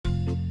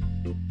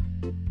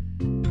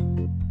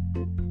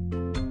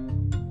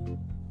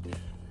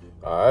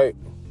All right.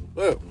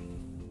 Well,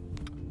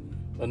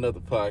 another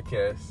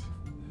podcast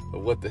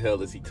of What the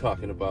Hell Is He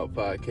Talking About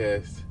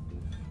podcast.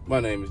 My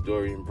name is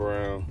Dorian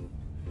Brown,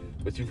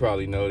 but you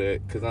probably know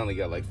that because I only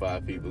got like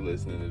 5 people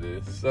listening to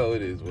this. So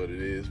it is what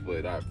it is,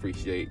 but I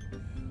appreciate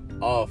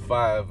all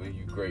 5 of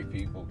you great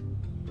people.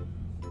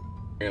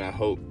 And I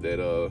hope that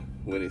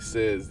when it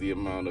says the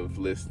amount of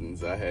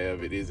listens I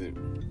have, it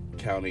isn't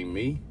counting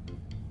me,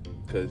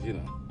 because, you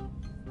know,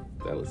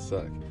 that would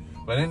suck.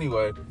 But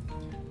anyway,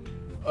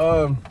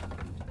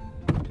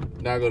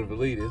 not going to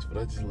believe this, but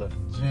I just left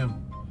the gym.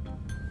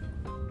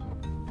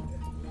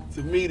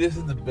 To me, this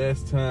is the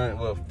best time.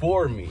 Well,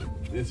 for me,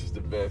 this is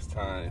the best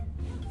time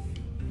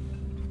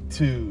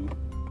to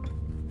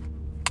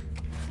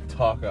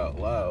talk out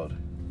loud,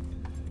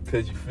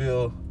 because you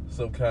feel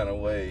some kind of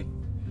way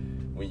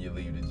when you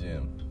leave the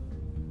gym.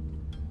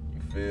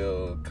 You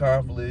feel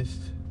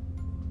accomplished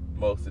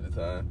most of the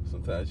time.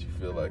 Sometimes you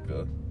feel like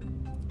a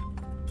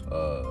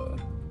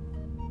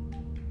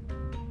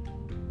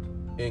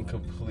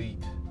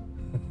incomplete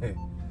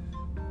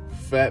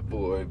fat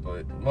boy,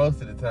 but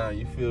most of the time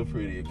you feel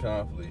pretty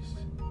accomplished,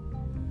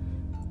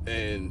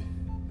 and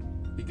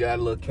you got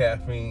a little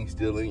caffeine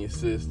still in your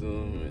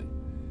system, and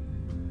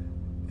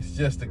it's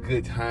just a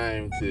good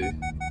time to,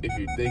 if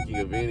you're thinking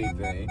of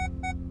anything,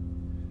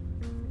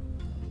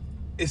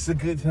 it's a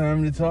good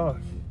time to talk.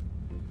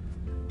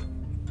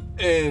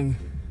 And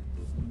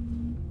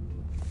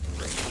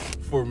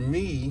for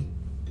me,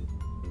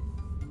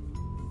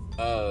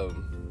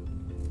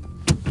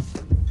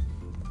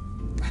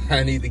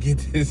 I need to get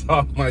this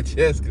off my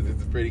chest because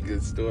it's a pretty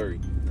good story.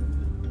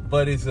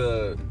 But it's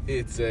a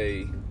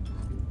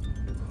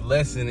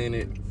lesson in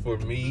it for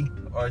me,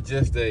 or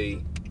just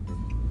a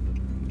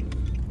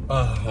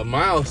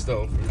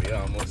milestone for me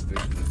almost.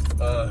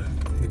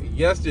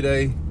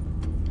 Yesterday,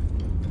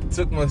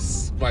 took not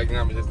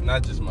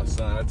just my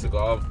son, I took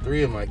all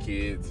 3 of my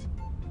kids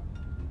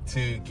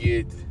to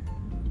get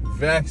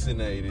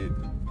vaccinated.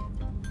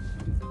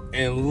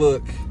 And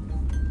look,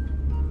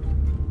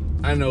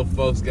 I know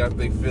folks got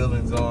their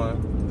feelings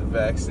on the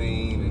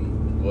vaccine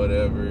and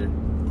whatever.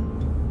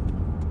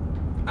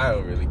 I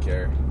don't really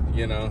care,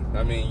 you know?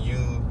 I mean, you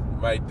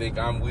might think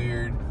I'm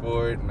weird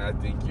for it, and I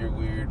think you're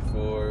weird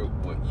for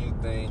what you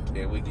think,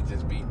 and we could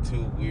just be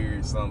 2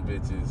 weird some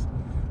bitches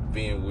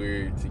being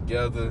weird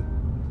together.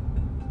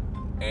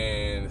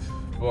 And as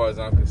far as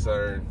I'm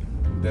concerned,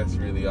 that's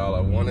really all I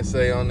want to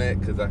say on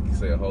that, because I can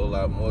say a whole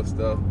lot more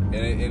stuff. And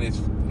it's,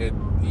 at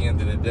the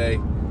end of the day,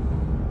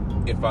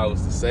 if I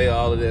was to say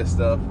all of that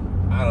stuff,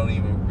 I don't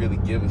even really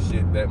give a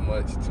shit that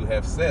much to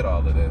have said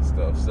all of that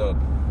stuff. So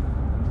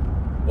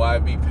why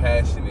be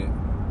passionate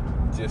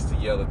just to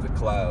yell at the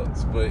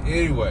clouds? But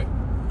anyway,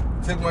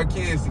 took my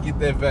kids to get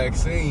that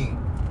vaccine,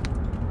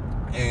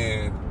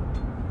 and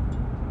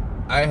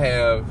I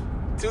have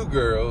 2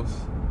 girls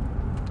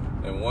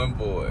and 1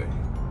 boy.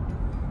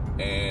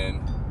 And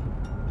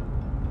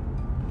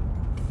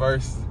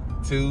first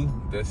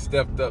 2 that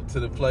stepped up to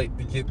the plate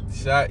to get the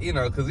shot, you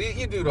know, because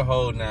you do the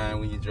whole 9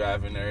 when you're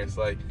driving there. It's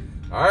like,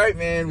 all right,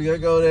 man, we gotta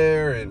go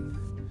there, and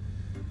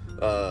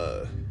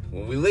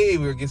when we leave,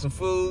 we'll get some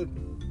food.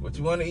 What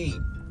you want to eat,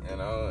 you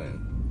know?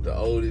 And the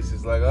oldest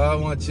is like, oh, I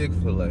want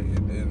Chick-fil-A.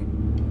 And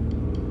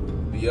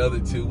then the other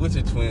 2, which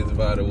are twins,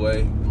 by the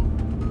way,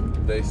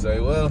 they say,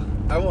 well,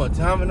 I want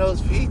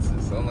Domino's pizza.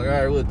 So I'm like, all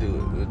right, we'll do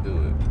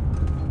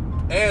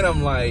it. And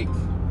I'm like,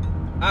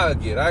 I'll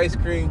get ice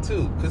cream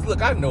too, because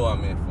look, I know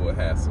I'm in for a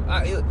hassle.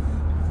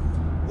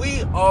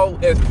 We all,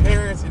 as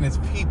parents and as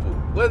people,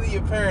 whether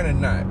you're a parent or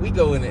not, we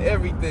go into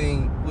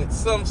everything with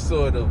some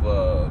sort of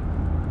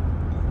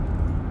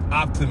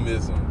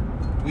optimism.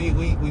 We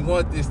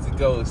want this to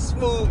go as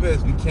smooth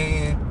as we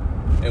can,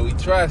 and we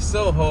try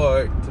so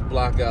hard to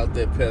block out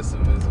that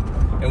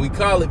pessimism. And we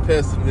call it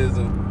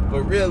pessimism,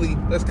 but really,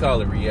 let's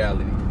call it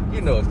reality.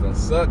 You know it's gonna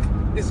suck.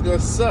 It's gonna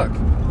suck.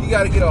 You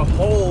gotta get a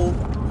hole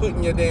put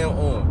in your damn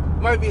arm.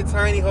 Might be a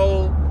tiny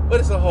hole,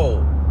 but it's a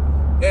hole.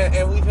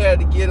 And we've had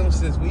to get them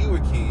since we were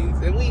kids,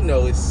 and we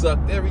know it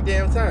sucked every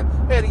damn time.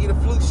 I had to get a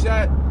flu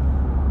shot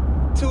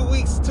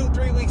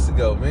 3 weeks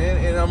ago, man.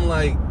 And I'm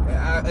like,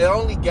 I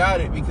only got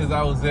it because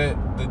I was at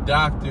the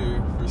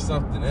doctor for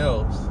something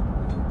else.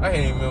 I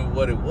can't even remember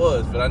what it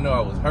was, but I know I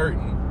was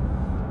hurting.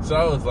 So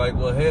I was like,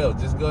 well, hell,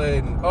 just go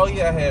ahead and, oh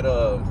yeah, I had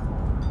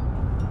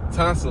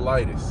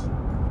tonsillitis.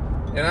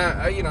 And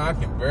I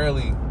can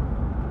barely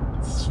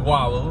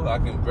swallow.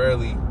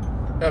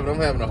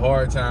 I'm having a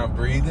hard time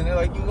breathing. They're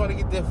like, you want to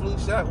get that flu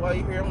shot while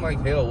you're here? I'm like,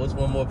 hell, what's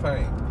one more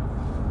pain?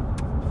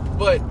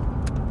 But,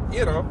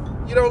 you know,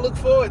 you don't look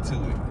forward to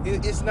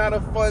it. It's not a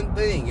fun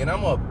thing. And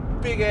I'm a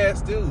big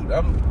ass dude. You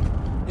know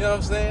what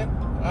I'm saying?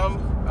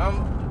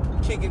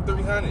 I'm kicking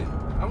 300.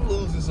 I'm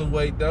losing some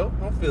weight though.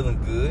 I'm feeling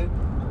good.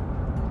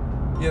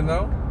 You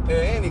know? And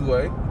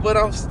anyway, but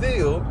I'm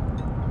still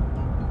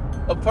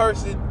a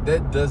person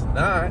that does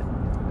not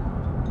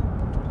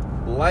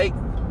like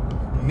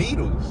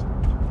needles,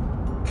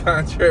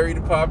 contrary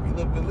to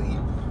popular belief.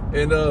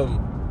 And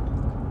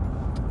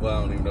well,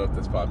 I don't even know if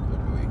that's popular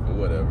belief, but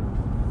whatever.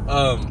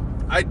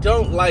 I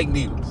don't like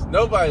needles.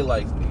 Nobody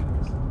likes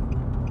needles.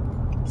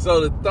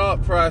 So the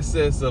thought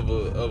process of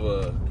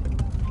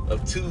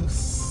two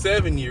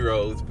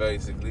 7-year-olds,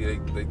 basically,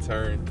 they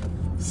turned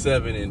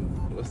 7 in,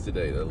 what's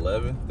today, the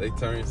 11th? They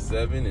turned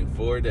 7 in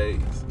 4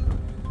 days.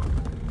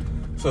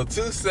 So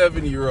 2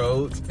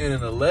 7-year-olds and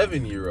an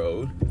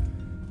 11-year-old,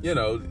 you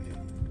know,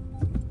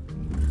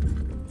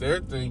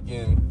 they're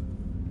thinking,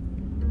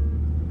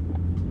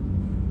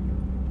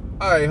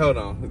 all right, hold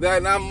on.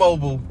 I'm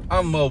mobile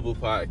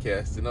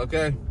podcasting,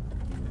 okay?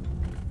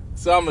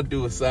 So I'm gonna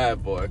do a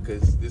sidebar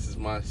because this is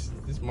my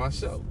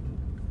show.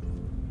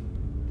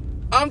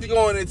 I'm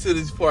going into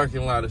this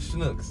parking lot of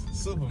Schnucks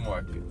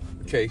supermarket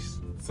in case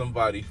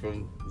somebody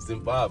from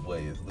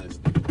Zimbabwe is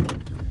listening.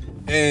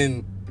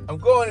 And I'm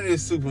going to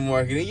this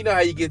supermarket, and you know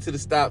how you get to the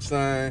stop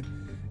sign,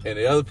 and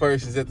the other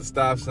person's at the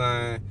stop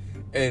sign,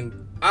 and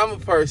I'm a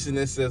person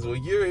that says, well,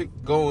 you're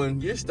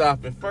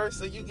stopping first,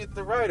 so you get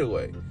the right of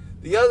way.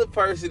 The other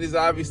person is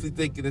obviously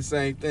thinking the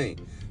same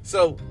thing.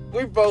 So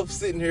we're both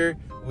sitting here,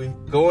 we're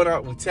going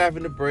out, we're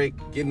tapping the brake,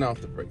 getting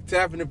off the brake,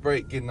 tapping the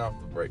brake, getting off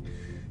the brake.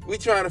 We're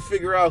trying to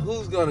figure out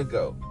who's gonna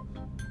go.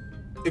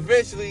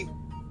 Eventually,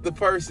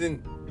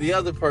 the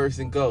other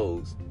person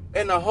goes.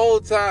 And the whole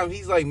time,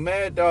 he's like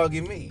mad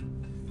dogging me.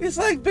 It's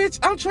like, bitch,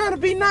 I'm trying to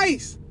be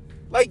nice.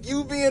 Like,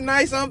 you being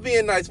nice, I'm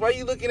being nice. Why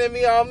you looking at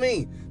me all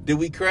mean? Did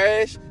we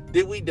crash?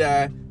 Did we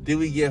die? Did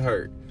we get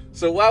hurt?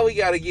 So why we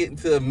gotta get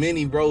into a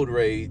mini road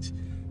rage?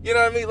 You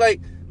know what I mean?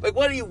 Like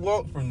what do you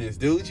want from this,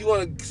 dude? You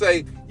want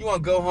to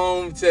go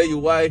home and tell your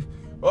wife,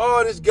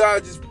 oh, this guy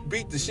just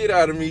beat the shit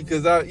out of me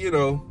because I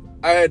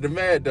had the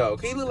mad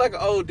dog. He look like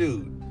an old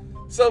dude.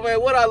 So,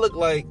 man, what I look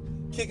like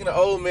kicking an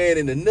old man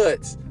in the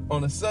nuts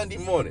on a Sunday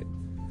morning?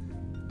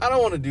 I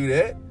don't want to do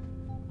that.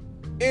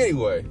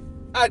 Anyway,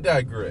 I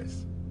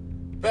digress.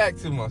 Back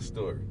to my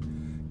story.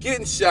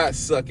 Getting shot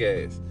suck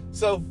ass.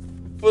 So,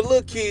 for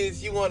little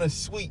kids, you want to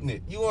sweeten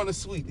it. You're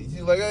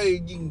like,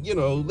 hey,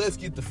 let's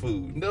get the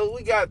food. No,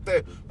 we got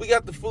that. We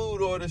got the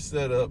food order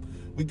set up.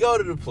 We go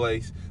to the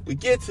place. We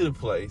get to the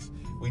place.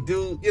 We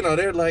do,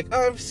 they're like,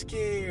 I'm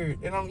scared.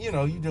 And I'm,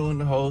 you're doing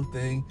the whole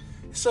thing.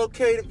 It's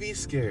okay to be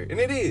scared.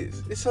 And it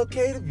is. It's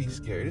okay to be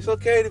scared. It's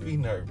okay to be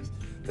nervous.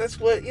 That's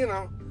what,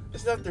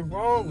 there's nothing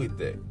wrong with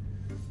that.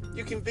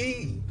 You can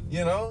be,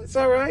 it's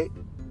all right.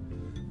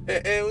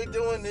 And we're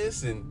doing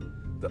this, and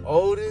the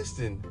oldest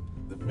and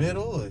the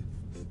middle,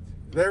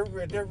 they're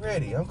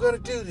ready. I'm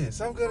going to do this.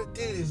 Dad. I'm going to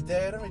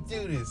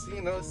do this.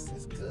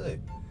 It's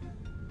good.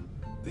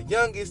 The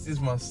youngest is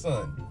my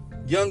son.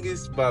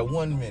 Youngest by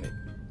 1 minute.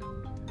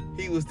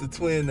 He was the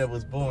twin that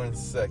was born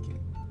second.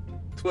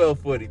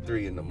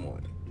 12:43 in the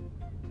morning.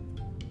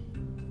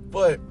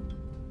 But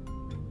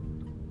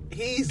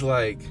he's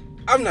like,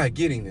 I'm not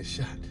getting this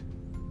shot.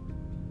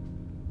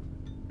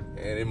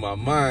 And in my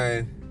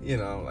mind,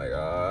 I'm like,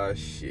 oh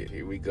shit,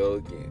 here we go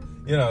again.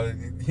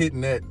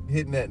 Hitting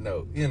that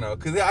note,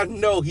 because I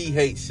know he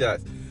hates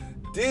shots.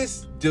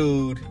 This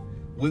dude,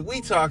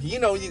 we talking, you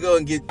go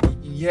and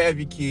you have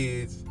your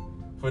kids.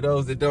 For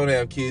those that don't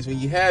have kids, when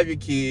you have your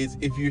kids,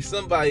 if you're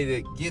somebody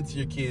that gets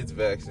your kids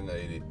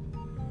vaccinated,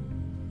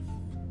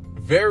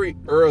 very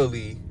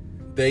early,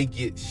 they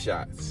get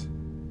shots.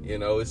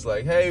 It's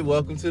like, hey,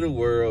 welcome to the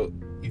world.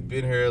 You've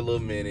been here a little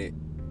minute.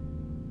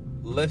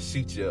 Let's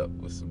shoot you up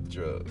with some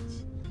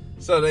drugs.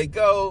 So they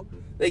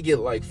get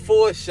like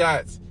 4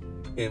 shots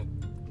and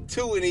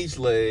 2 in each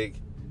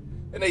leg.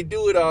 And they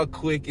do it all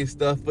quick and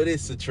stuff, but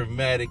it's a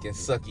traumatic and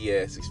sucky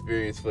ass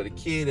experience for the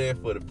kid and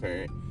for the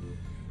parent.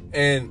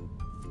 And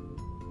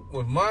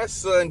when my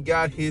son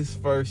got his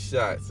first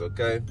shots,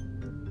 okay,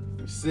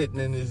 we're sitting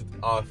in his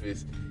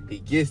office, he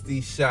gets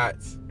these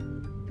shots.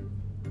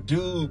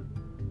 Dude,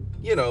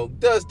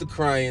 does the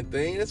crying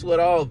thing. That's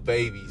what all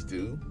babies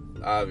do.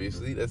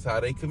 Obviously, that's how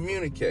they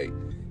communicate.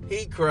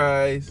 He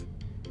cries,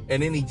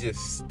 and then he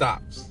just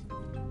stops.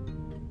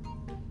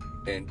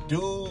 And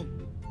dude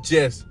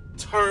just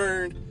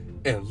turned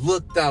and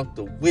looked out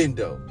the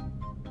window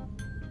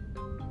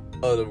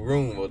of the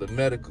room, or the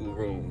medical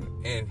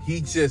room, and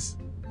he just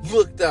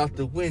looked out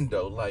the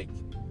window like,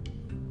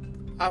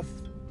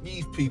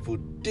 these people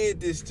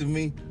did this to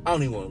me. I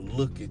don't even want to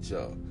look at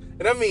y'all.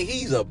 And I mean,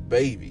 he's a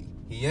baby.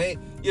 He ain't,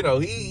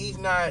 he's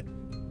not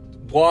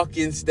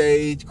walking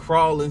stage,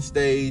 crawling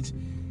stage.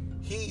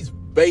 He's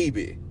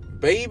baby.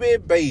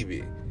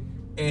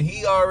 And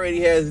he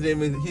already has it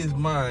in his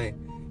mind,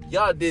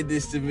 y'all did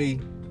this to me.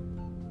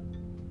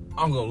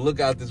 I'm going to look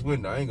out this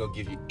window. I ain't going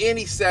to give you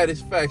any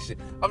satisfaction.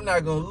 I'm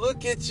not going to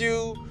look at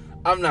you.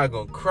 I'm not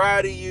going to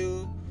cry to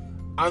you.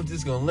 I'm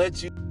just going to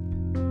let you.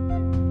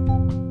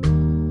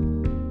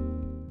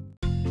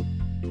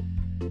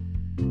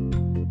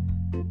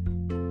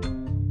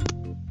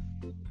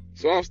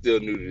 So I'm still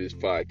new to this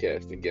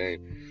podcasting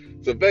game.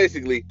 So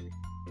basically,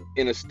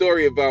 in a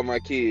story about my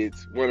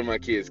kids, one of my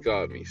kids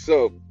called me.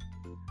 So,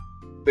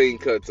 thing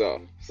cuts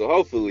off. So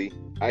hopefully,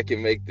 I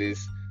can make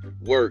this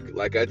work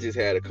like I just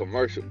had a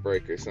commercial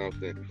break or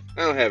something.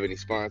 I don't have any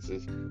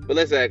sponsors, but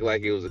let's act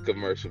like it was a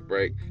commercial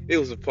break. It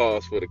was a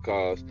pause for the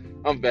cause.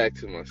 I'm back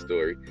to my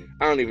story.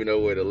 I don't even know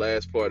where the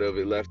last part of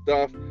it left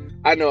off.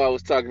 I know I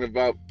was talking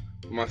about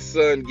my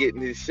son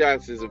getting his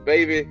shots as a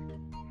baby,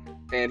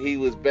 and he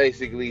was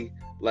basically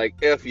like,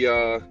 F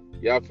y'all,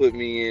 y'all put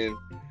me in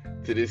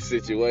to this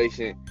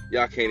situation.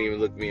 Y'all can't even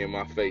look me in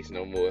my face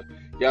no more.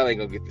 Y'all ain't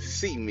gonna get to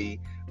see me.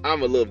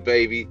 I'm a little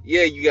baby.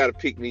 Yeah, you gotta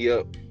pick me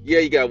up. Yeah,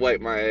 you gotta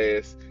wipe my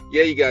ass.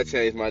 Yeah, you gotta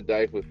change my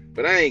diaper.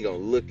 But I ain't gonna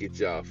look at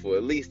y'all for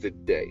at least a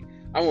day.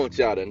 I want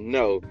y'all to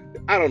know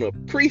that I don't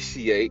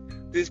appreciate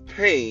this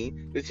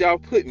pain that y'all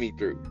put me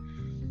through.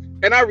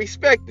 And I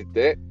respected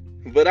that,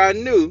 but I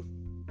knew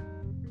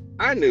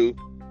I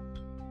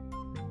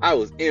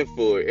was in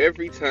for it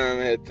every time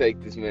I had to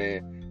take this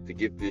man to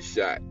get this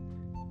shot.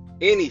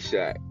 Any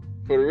shot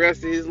for the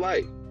rest of his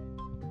life.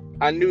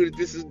 I knew that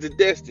this is the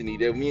destiny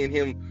that me and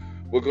him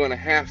were going to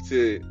have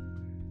to,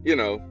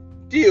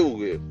 deal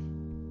with.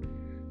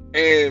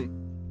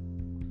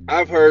 And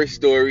I've heard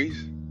stories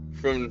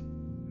from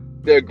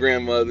their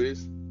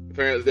grandmothers.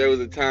 Apparently there was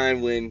a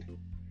time when,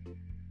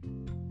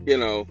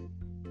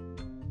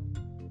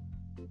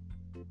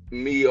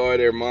 me or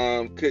their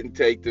mom couldn't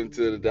take them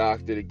to the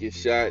doctor to get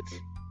shots.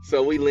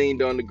 So we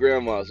leaned on the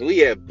grandmas. We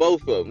had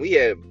both of them. We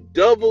had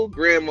double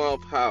grandma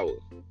power.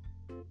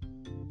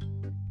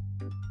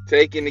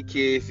 Taking the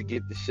kids to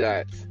get the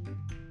shots.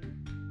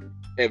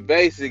 And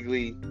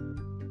basically,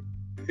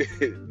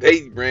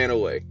 they ran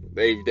away.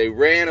 They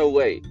ran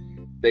away.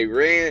 They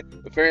ran,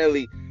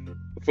 apparently,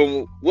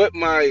 from what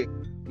my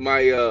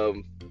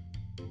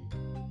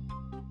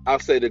I'll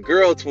say the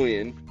girl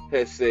twin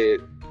has said,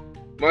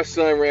 my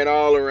son ran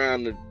all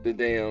around the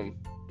damn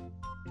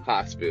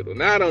hospital.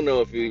 Now, I don't know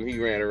if he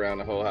ran around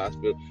the whole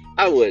hospital.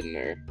 I wasn't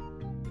there.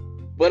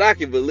 But I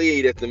can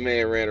believe that the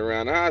man ran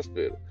around the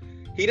hospital.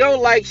 He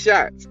don't like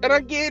shots. And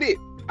I get it.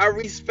 I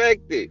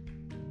respect it.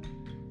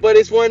 But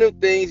it's one of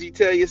the things you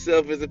tell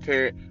yourself as a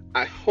parent,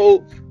 I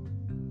hope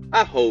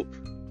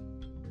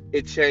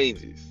it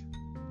changes.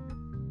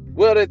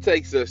 Well, that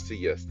takes us to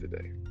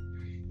yesterday.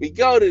 We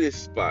go to this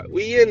spot.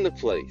 We in the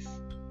place.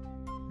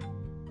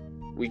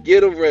 We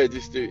get them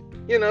registered.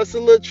 It's a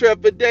little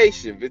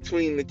trepidation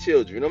between the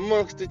children,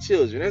 amongst the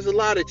children. There's a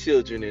lot of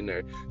children in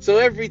there. So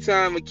every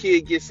time a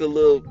kid gets a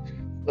little,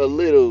 they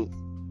get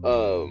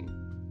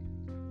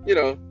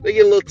a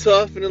little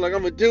tough and they're like,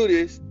 I'm going to do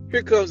this.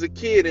 Here comes a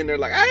kid and they're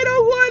like, I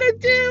don't want to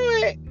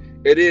do it.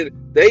 And then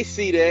they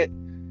see that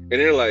and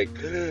they're like,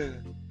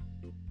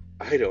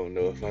 I don't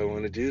know if I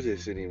want to do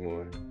this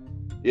anymore.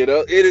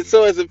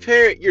 So as a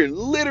parent, you're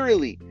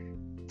literally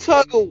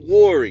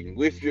tug-of-warring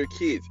with your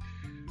kids,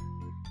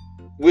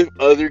 with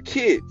other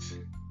kids.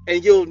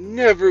 And you'll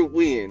never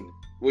win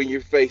when you're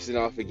facing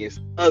off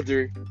against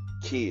other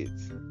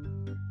kids.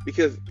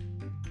 Because,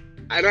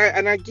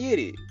 and I get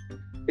it.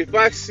 If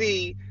I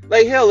see,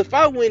 like hell, if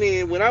I went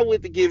in, when I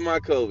went to get my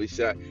COVID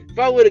shot, if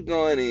I would have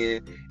gone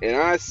in and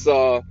I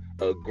saw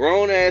a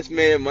grown-ass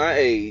man my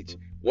age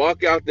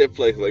walk out that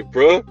place like,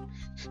 bruh,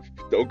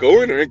 don't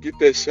go in there and get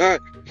that shot.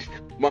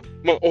 My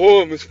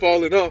arm is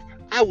falling off.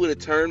 I would have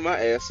turned my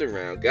ass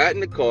around, got in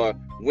the car,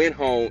 went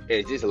home,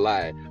 and just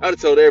lied. I would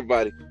have told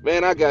everybody,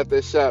 man, I got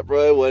that shot,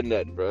 bro. It wasn't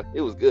nothing, bro.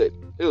 It was good.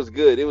 It was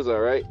good. It was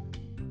all right.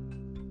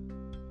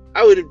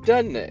 I would have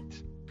done that.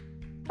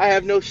 I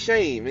have no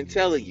shame in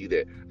telling you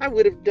that. I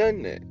would have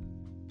done that.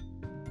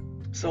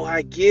 So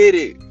I get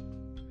it.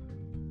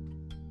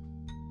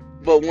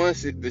 But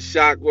once the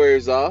shock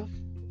wears off,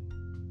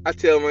 I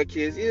tell my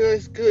kids,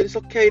 it's good. It's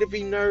okay to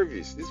be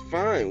nervous. It's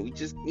fine. We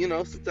just,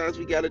 sometimes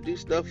we got to do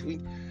stuff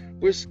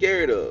we're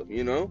scared of,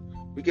 We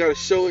got to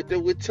show it that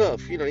we're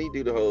tough. You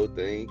do the whole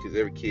thing because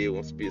every kid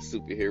wants to be a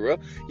superhero.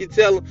 You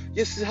tell them,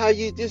 this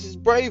is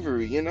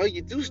bravery,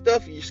 You do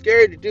stuff you're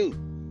scared to do.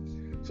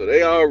 So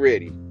they all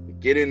ready. We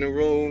get in the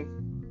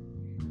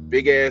room,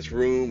 big ass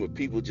room with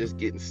people just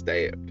getting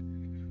stabbed.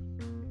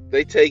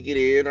 They take it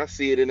in. I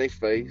see it in their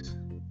face.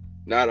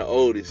 Now the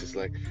oldest is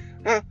like,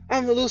 I'm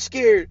a little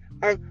scared.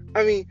 I'm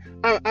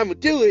gonna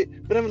do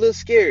it, but I'm a little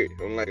scared.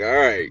 I'm like, all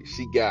right,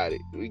 she got it.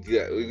 We're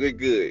good.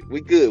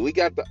 We good. We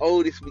got the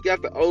oldest.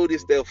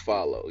 They'll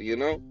follow.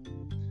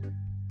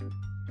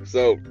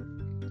 So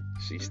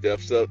she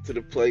steps up to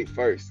the plate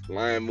first.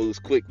 Lion moves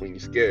quick when you're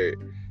scared.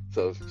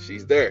 So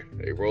she's there.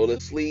 They roll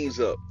her sleeves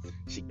up.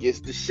 She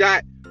gets the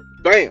shot.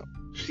 Bam.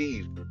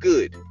 She's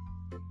good.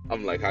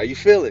 I'm like, how you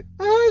feeling?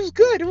 Oh, it was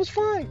good. It was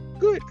fine.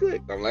 Good.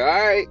 I'm like,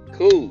 all right,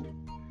 cool.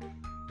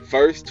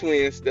 First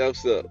twin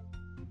steps up.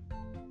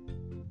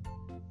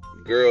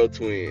 Girl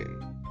twin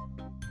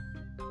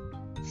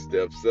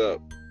steps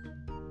up.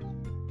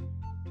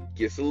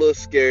 Gets a little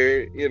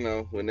scared,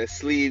 when that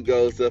sleeve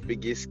goes up, it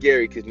gets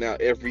scary because now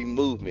every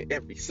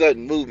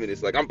sudden movement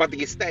is like, I'm about to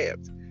get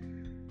stabbed.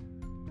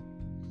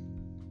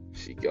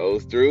 She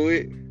goes through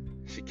it.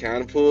 She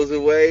kind of pulls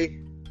away.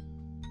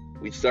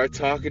 We start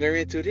talking her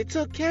into it. It's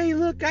okay.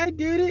 Look, I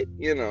did it.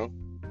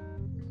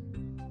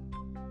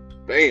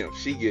 Bam,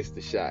 she gets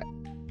the shot.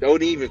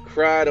 Don't even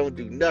cry, don't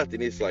do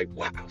nothing. It's like,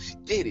 wow, she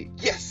did it.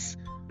 Yes.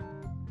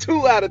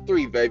 2 out of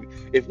 3, baby.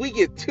 If we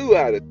get 2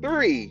 out of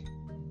 3,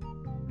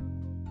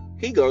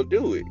 he gonna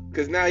do it.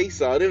 Because now he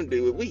saw them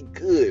do it. We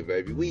good,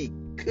 baby. We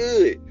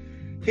good.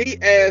 He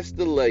asked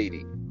the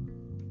lady,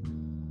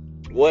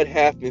 what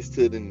happens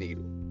to the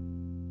needle?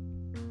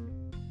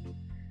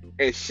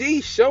 And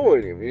she's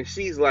showing him. And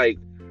she's like,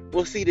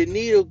 well, see, the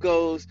needle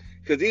goes,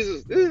 because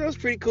this was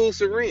pretty cool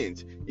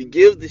syringe. You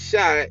give the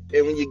shot,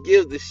 and when you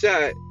give the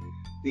shot,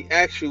 the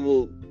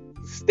actual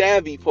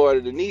stabby part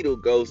of the needle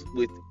goes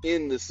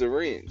within the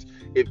syringe.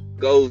 It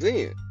goes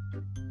in,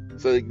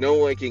 so that no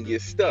one can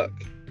get stuck.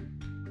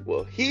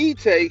 Well, he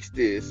takes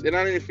this, and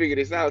I didn't figure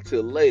this out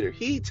till later.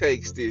 He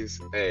takes this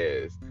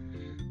as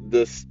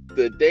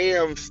the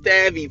damn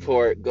stabby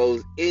part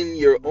goes in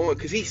your arm,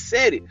 because he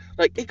said it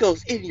like it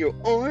goes in your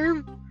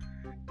arm,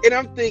 and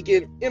I'm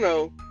thinking,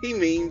 he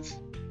means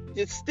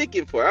just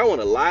sticking part. I want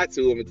to lie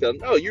to him and tell him,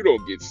 no, you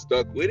don't get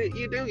stuck with it.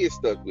 You do get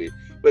stuck with it.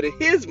 But in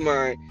his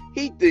mind,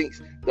 he thinks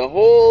the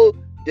whole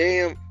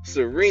damn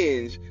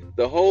syringe,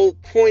 the whole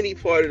pointy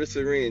part of the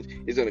syringe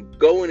is going to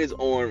go in his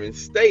arm and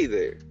stay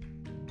there.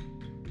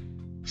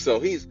 So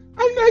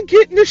I'm not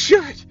getting the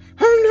shot.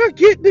 I'm not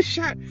getting the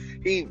shot.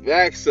 He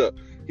backs up.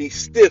 He's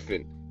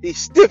stiffened. He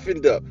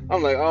stiffened up.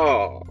 I'm like,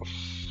 oh,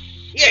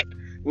 shit.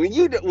 When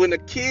the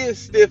kid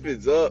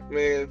stiffens up,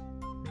 man,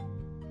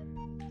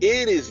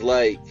 it is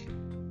like,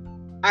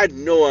 I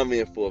know I'm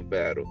in for a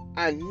battle.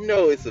 I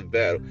know it's a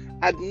battle.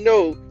 I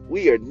know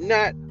we are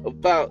not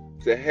about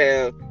to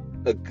have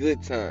a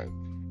good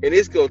time. And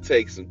it's going to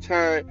take some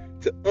time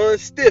to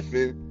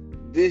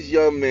unstiffen this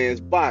young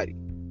man's body.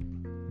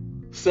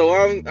 So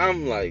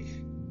I'm like,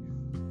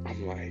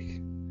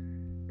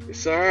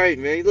 it's all right,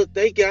 man. Look,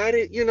 they got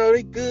it.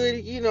 They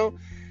good.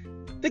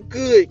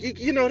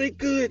 They're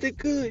good. They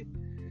good.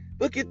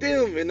 Look at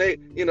them. And they,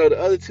 the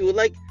other two are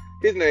like,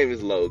 his name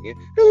is Logan.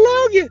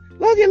 Logan,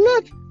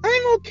 look,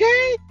 I'm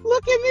okay.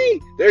 Look at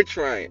me. They're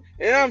trying,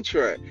 and I'm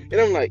trying, and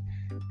I'm like,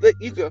 look,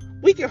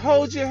 we can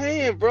hold your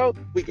hand, bro.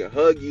 We can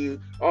hug you,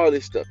 all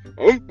this stuff.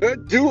 I'm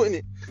not doing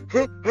it.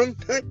 I'm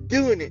not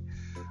doing it.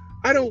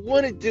 I don't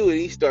want to do it.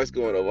 He starts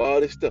going over all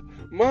this stuff.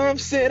 Mom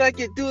said I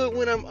could do it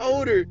when I'm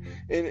older.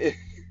 And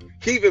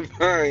keep in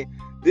mind,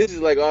 this is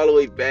like all the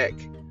way back,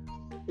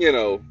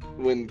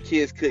 when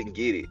kids couldn't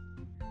get it.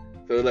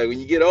 So like when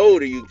you get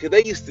older, because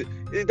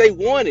they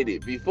wanted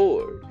it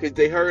before, because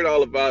they heard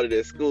all about it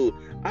at school.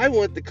 I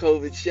want the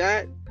COVID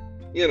shot,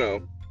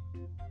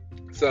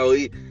 So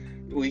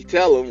we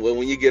tell them, well,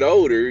 when you get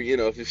older,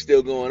 if it's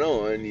still going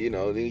on, then you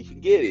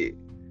can get it.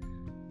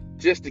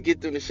 Just to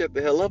get them to shut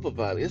the hell up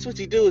about it. That's what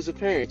you do as a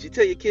parent. You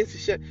tell your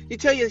kids to you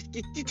tell your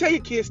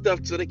kids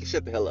stuff so they can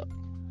shut the hell up.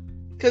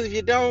 Because if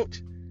you don't,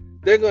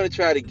 they're going to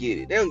try to get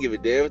it. They don't give a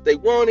damn. If they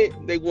want it,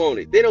 they want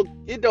it.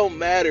 It don't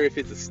matter if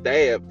it's a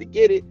stab to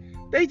get it.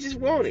 They just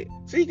want it.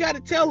 So you got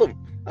to tell them,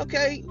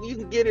 okay, you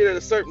can get it at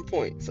a certain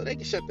point so they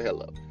can shut the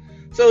hell up.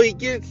 So he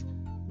gets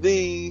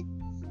the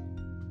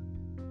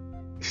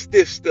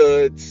stiff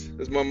studs,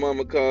 as my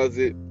mama calls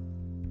it,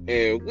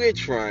 and we're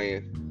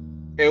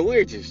trying. And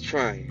we're just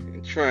trying.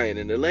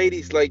 And the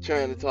lady's like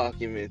trying to talk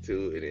him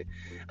into it, and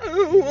I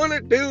don't want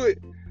to do it.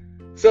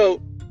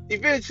 So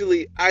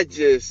eventually I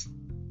just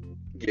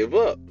give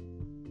up.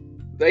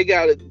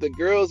 The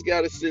girls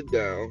gotta sit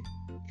down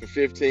for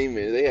 15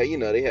 minutes.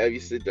 They have you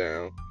sit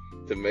down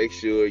to make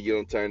sure you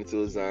don't turn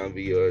into a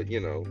zombie or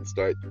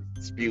start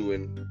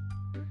spewing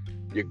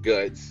your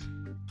guts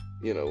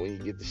when you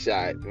get the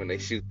shot, when they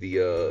shoot the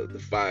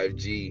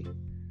 5G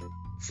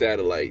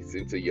satellites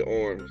into your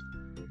arms.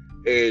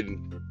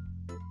 And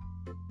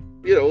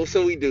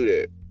so we do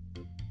that.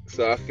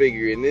 So I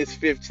figure in this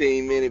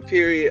 15-minute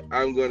period,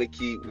 I'm going to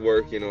keep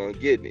working on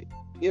getting it.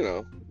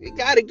 We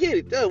got to get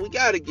it done. We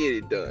got to get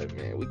it done,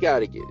 man. We got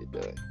to get it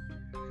done.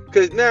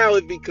 Because now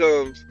it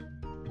becomes,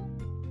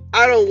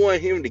 I don't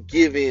want him to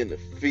give in to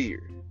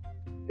fear.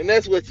 And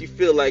that's what you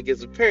feel like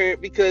as a parent,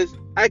 because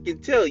I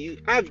can tell you,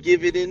 I've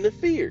given in to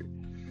fear.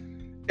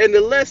 And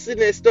the lesson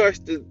that starts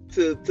to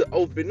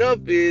open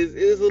up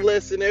is a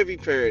lesson every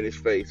parent is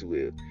faced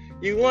with.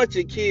 You want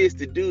your kids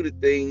to do the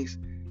things,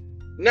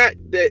 not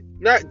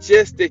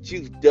just that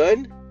you've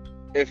done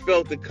and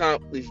felt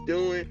accomplished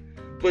doing,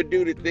 but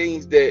do the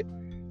things that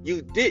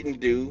you didn't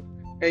do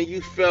and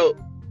you felt,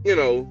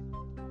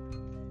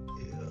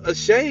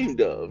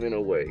 ashamed of in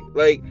a way.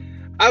 Like,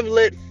 I've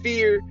let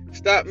fear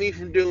stop me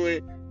from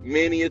doing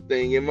many a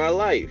thing in my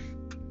life.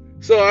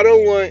 So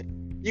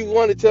you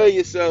want to tell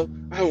yourself,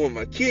 I want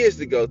my kids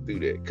to go through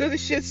that, because the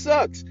shit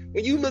sucks.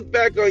 When you look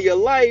back on your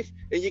life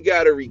and you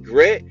got to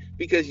regret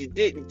because you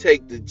didn't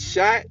take the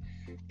shot,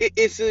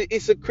 it's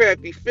a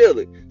crappy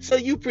feeling. So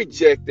you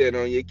project that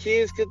on your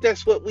kids, because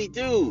that's what we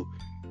do.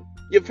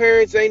 Your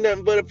parents ain't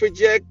nothing but a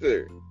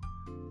projector.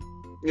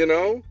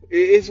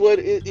 It's what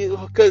it is,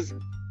 because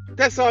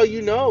that's all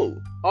you know.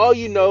 All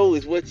you know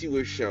is what you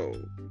were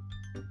shown.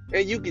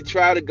 And you can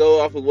try to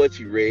go off of what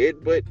you read,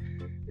 but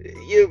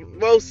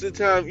most of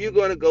the time you're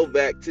going to go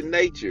back to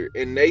nature.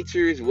 And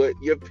nature is what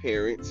your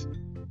parents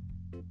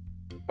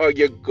or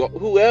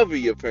whoever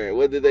your parent,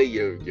 whether they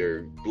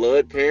your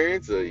blood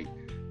parents or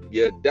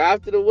you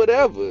adopted or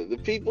whatever, the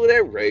people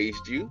that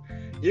raised you,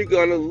 you're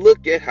gonna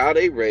look at how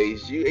they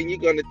raised you, and you're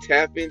gonna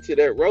tap into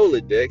that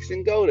Rolodex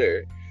and go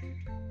there.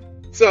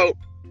 So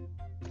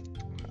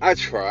I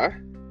try,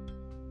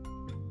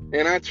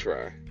 and I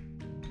try.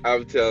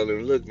 I'm telling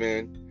them, look,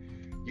 man,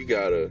 you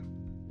gotta,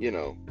 you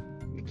know,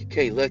 you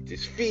can't let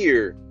this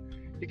fear.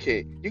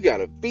 You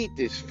gotta beat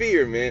this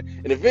fear,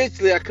 man. And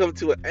eventually I come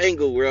to an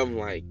angle where I'm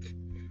like,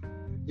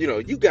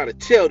 you gotta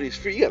tell this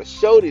fear, you gotta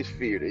show this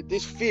fear that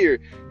this fear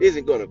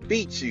isn't gonna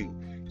beat you.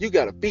 You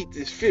gotta beat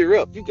this fear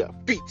up. You gotta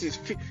beat this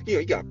fear.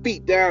 You gotta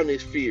beat down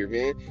this fear,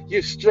 man.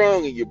 You're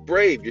strong and you're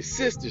brave. Your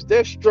sisters,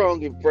 they're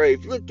strong and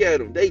brave. Look at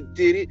them. They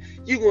did it.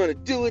 You wanna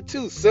do it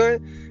too,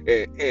 son.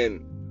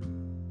 And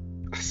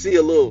I see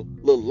a little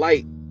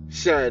light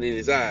shine in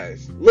his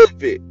eyes. A little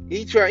bit.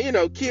 He try,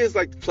 kids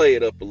like to play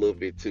it up a little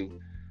bit too.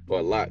 Or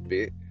a lot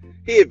bit.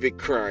 He had been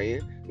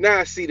crying. Now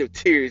I see the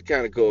tears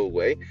kind of go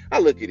away. I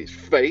look at his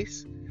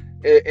face,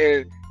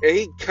 and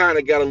he kind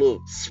of got a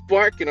little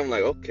spark, and I'm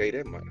like, okay,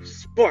 that might have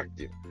sparked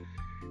him.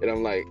 And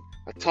I'm like,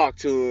 I talk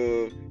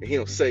to him, and he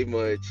don't say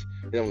much.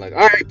 And I'm like,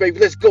 all right, baby,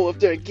 let's go up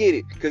there and get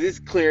it, because it's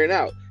clearing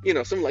out.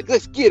 So I'm like,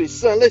 let's get it,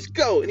 son, let's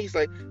go. And he's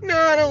like, no,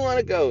 I don't want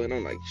to go. And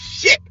I'm like,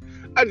 shit,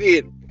 I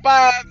did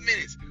 5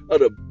 minutes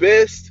of the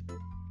best,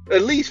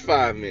 at least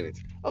 5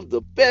 minutes of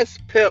the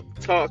best pep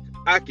talk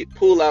I could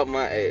pull out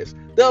my ass.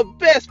 The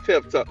best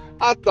pep talk.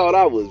 I thought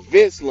I was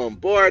Vince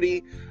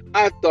Lombardi.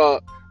 I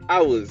thought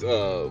I was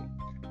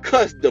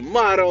Cus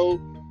D'Amato.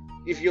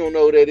 If you don't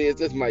know who that is,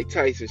 that's Mike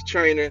Tyson's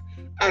trainer.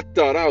 I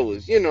thought I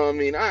was,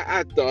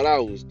 I thought I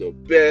was the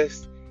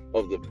best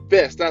of the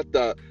best. I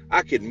thought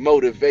I could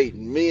motivate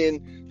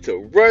men to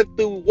run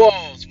through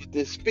walls with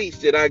this speech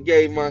that I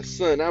gave my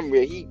son. I'm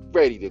ready. He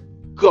ready to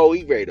go.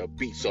 He ready to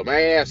beat some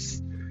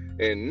ass.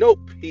 And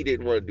nope, he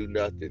didn't want to do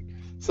nothing.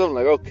 So I'm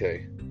like,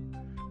 okay.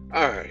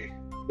 All right,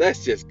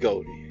 let's just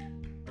go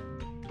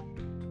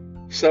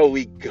then. So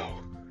we go.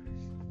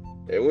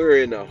 And we're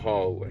in the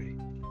hallway.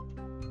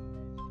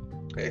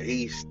 And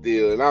he's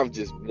still, and I'm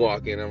just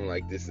walking. I'm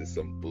like, this is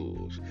some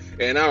bullshit.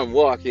 And I'm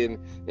walking,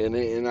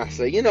 and I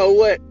say, you know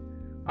what?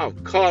 I'm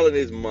calling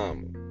his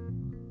mama.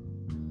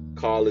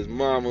 Call his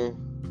mama.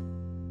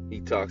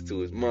 He talks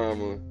to his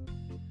mama.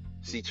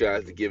 She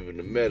tries to give him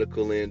the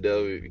medical end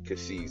of it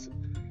because she's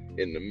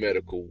in the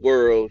medical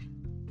world.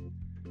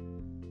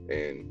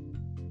 And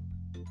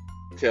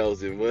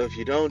tells him, well, if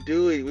you don't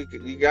do it, we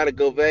got to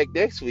go back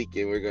next week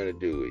and we're going to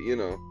do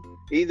it,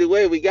 Either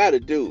way, we got to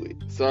do it.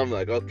 So I'm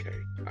like, okay,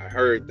 I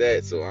heard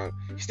that. So I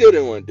still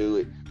didn't want to do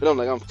it. But I'm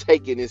like, I'm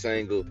taking this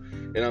angle.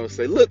 And I'm going to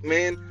say, look,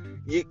 man,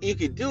 you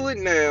can do it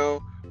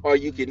now or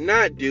you can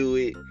not do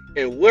it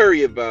and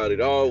worry about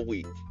it all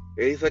week.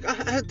 And he's like,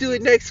 I'll do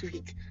it next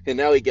week. And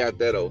now he got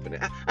that open.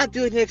 I'll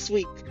do it next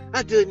week.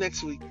 I'll do it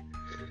next week.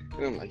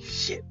 And I'm like,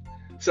 shit.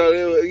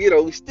 So,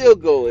 we still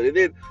going. And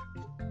then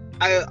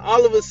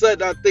all of a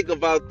sudden I think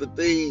about the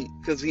thing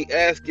because we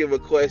asked him a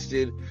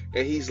question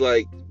and he's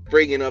like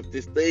bringing up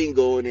this thing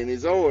going in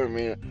his arm,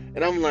 man.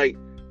 And I'm like,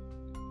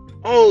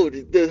 oh,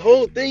 the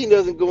whole thing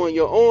doesn't go in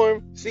your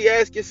arm. See,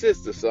 ask your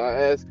sister. So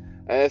I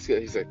asked her.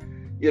 He's like,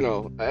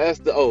 I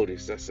asked the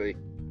oldest. I say,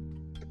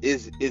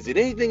 is it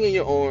anything in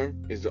your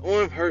arm? Is the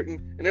arm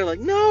hurting? And they're like,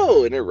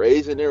 no. And they're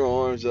raising their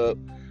arms up.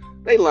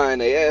 They lying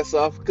their ass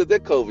off because their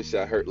COVID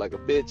shot hurt like a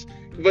bitch.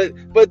 But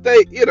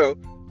they,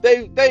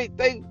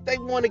 they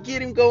want to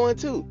get him going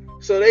too.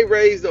 So they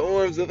raise the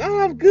arms of, oh,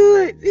 I'm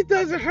good. It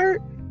doesn't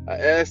hurt. I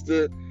asked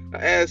the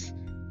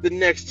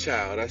next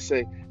child. I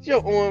say, is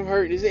your arm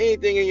hurt? Is there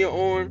anything in your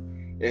arm?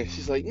 And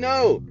she's like,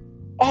 no.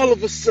 All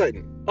of a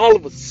sudden,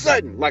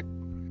 like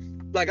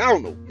I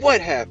don't know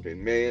what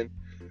happened, man.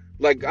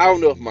 Like I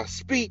don't know if my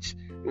speech,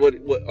 or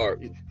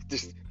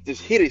just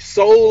hit his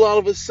soul all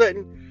of a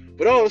sudden.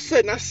 But all of a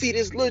sudden, I see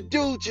this little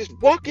dude just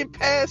walking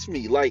past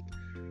me, like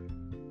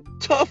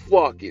tough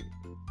walking.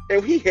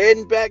 And he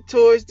heading back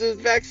towards the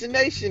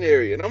vaccination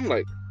area. And I'm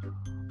like,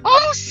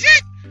 oh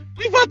shit,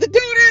 we about to do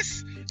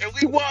this. And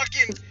we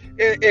walking,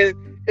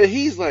 and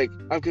he's like,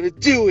 I'm gonna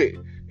do it.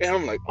 And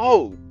I'm like,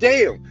 oh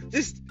damn,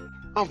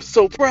 I'm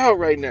so proud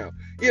right now.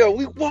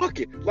 We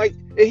walking, like,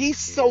 and he's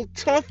so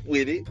tough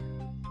with it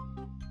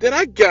that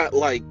I got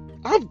like,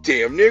 I'm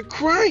damn near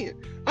crying.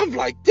 I'm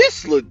like,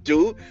 this little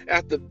dude,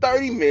 after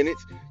 30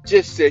 minutes,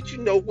 just said, you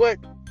know what?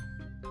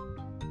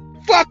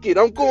 Fuck it,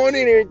 I'm going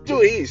in there and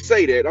do it. He didn't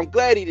say that. I'm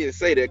glad he didn't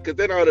say that, because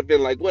then I would have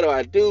been like, what do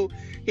I do?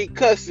 He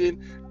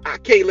cussing. I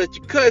can't let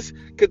you cuss,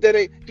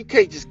 because you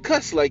can't just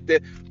cuss like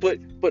that. But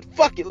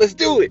fuck it, let's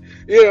do it.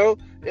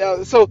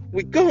 So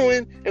we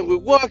going, and we're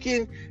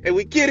walking, and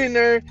we get in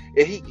there,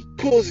 and he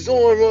pulls his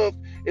arm up,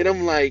 and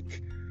I'm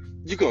like,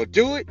 you gonna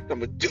do it? I'm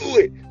gonna do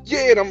it.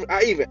 Yeah, and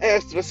I even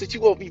asked him, I said,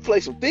 you want me to play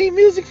some theme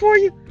music for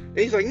you? And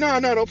he's like, no,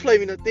 don't play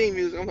me no theme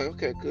music. I'm like,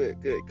 okay,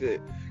 good. Because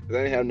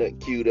I didn't have nothing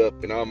queued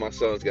up, and all my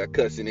songs got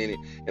cussing in it,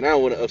 and I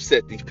don't want to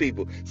upset these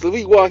people. So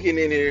we walking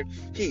in here,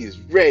 he's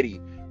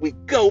ready. We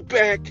go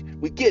back,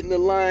 we get in the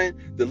line.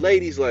 The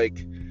lady's like,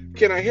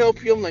 can I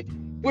help you? I'm like,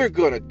 we're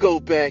gonna go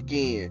back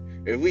in.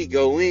 And we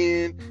go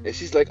in, and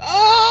she's like,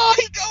 oh,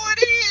 he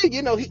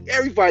going in.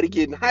 Everybody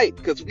getting hyped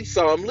because we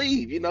saw him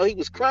leave. He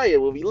was crying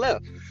when we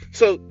left.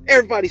 So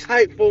everybody's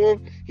hyped for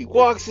him. He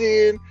walks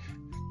in.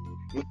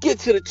 We get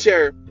to the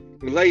chair.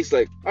 And the lady's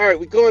like, all right,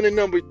 we're going to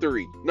number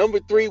 3.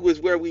 Number 3 was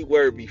where we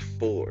were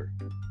before.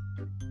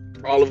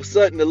 All of a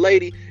sudden, the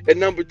lady at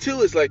number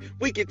 2 is like,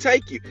 we can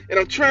take you. And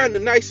I'm trying the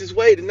nicest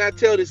way to not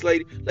tell this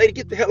lady,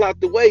 get the hell out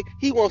the way.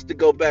 He wants to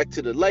go back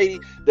to the lady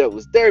that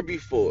was there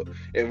before.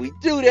 And we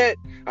do that.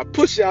 I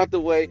push her out the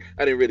way.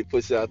 I didn't really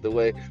push her out the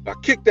way. I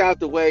kicked her out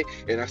the way.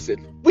 And I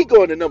said, we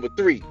going to number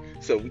 3.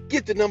 So we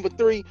get to number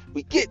 3.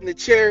 We get in the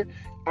chair.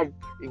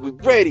 We're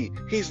ready.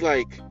 He's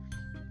like,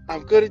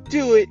 I'm going to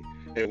do it.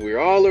 And we're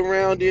all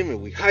around him. And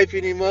we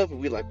hyping him up. And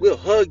we're like, we'll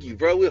hug you,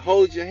 bro. We'll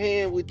hold your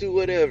hand. We'll do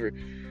whatever.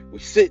 We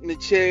sit in the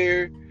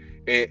chair,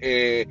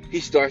 and he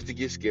starts to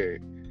get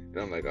scared. And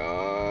I'm like,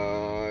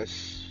 oh,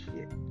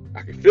 shit.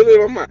 I can feel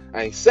it in my mind.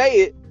 I ain't say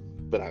it,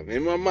 but I'm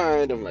in my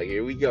mind. I'm like,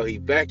 here we go. He's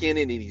back in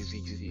it, and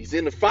he's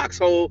in the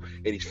foxhole,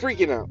 and he's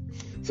freaking out.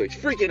 So he's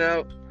freaking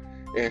out,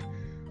 and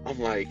I'm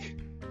like,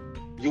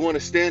 you want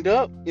to stand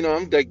up?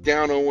 I'm like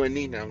down on one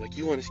knee now. I'm like,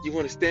 you want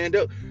to stand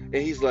up? And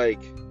he's like,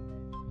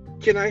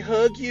 can I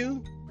hug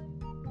you?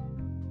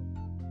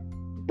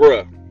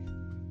 Bruh.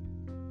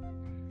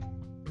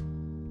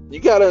 You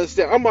gotta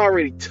understand, I'm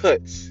already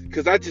touched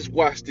because I just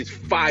watched this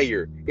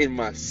fire in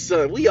my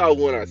son. We all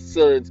want our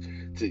sons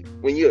to,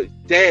 when you're a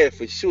dad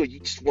for sure, you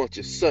just want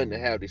your son to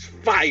have this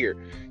fire.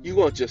 You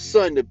want your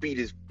son to be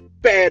this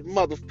bad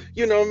mother,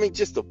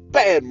 just a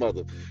bad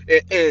mother.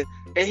 And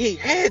he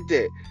had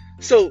that.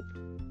 So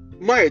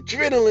my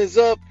adrenaline's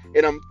up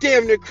and I'm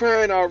damn near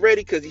crying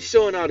already because he's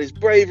showing all his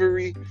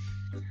bravery.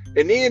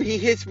 And then he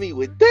hits me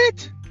with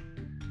that.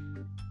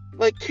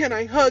 Like, can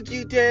I hug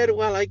you, Dad,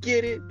 while I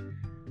get it?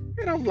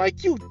 And I'm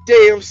like, you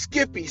damn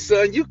Skippy,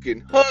 son, you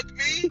can hug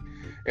me?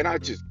 And I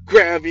just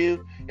grab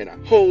him, and I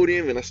hold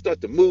him, and I start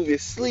to move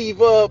his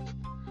sleeve up.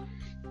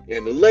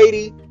 And the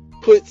lady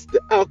puts the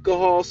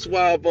alcohol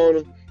swab on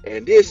him,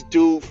 and this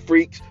dude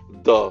freaks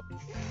the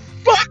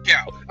fuck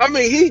out. I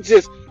mean, he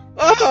just,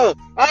 I don't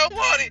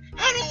want it.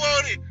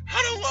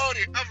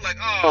 I'm like,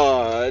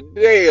 oh,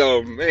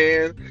 damn,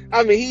 man.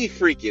 I mean, he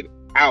freaking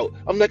out.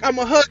 I'm like, I'm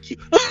going to hug you.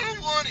 I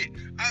don't want it.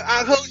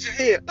 I hold your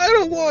hand. I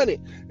don't want it.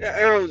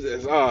 And I'm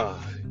just,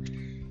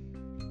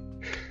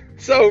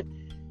 So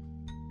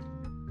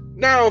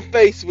now I'm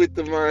faced with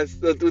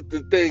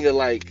the thing of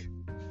like,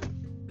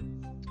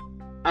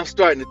 I'm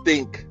starting to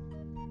think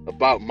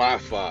about my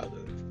father.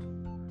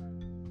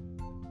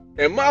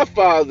 And my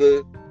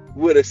father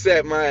would have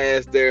sat my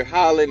ass there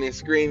hollering and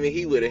screaming.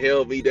 He would have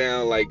held me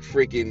down like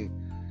freaking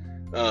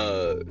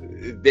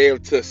damn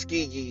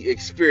Tuskegee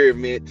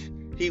experiment.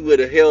 He would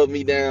have held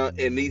me down,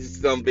 and these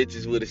some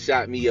bitches would have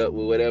shot me up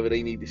with whatever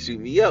they need to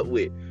shoot me up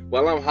with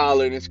while I'm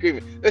hollering and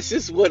screaming. That's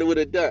just what it would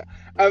have done.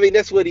 I mean,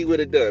 that's what he would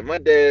have done. My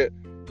dad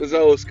was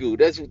old school.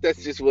 That's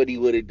just what he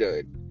would have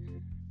done.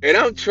 And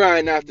I'm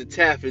trying not to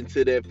tap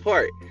into that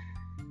part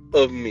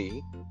of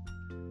me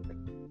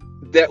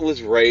that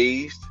was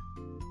raised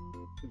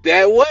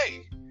that way.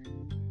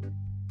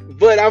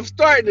 But I'm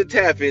starting to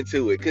tap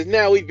into it because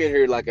now we've been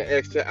here like an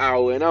extra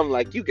hour, and I'm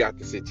like, you got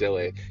to sit your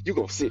ass. You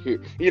gonna sit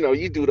here.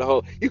 You do the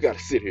whole, you got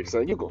to sit here,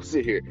 son. You gonna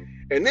sit here.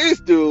 And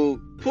this dude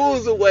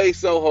pulls away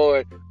so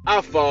hard,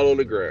 I fall on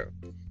the ground.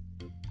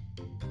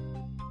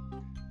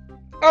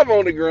 I'm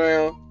on the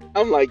ground.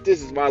 I'm like,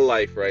 this is my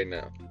life right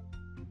now.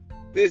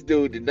 This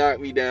dude did knock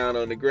me down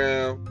on the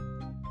ground.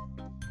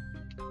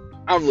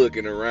 I'm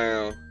looking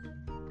around.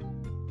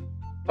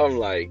 I'm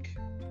like,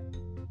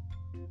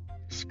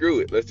 screw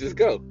it, let's just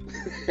go.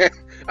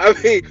 I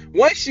mean,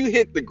 once you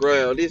hit the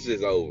ground, it's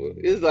just over.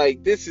 It's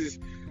like,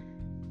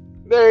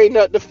 there ain't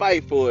nothing to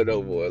fight for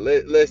no more.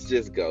 Let's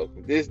just go.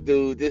 This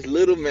dude, this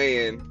little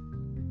man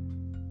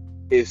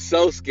is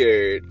so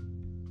scared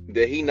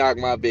that he knocked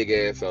my big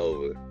ass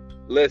over.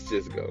 Let's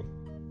just go.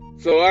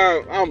 So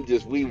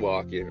we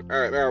walking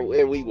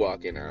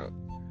out.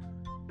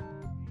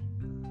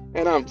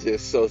 And I'm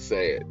just so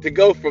sad. To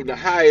go from the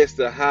highest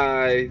of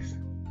highs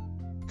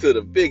to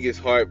the biggest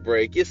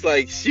heartbreak. It's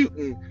like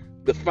shooting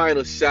the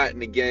final shot in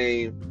the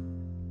game,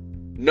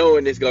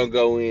 knowing it's going to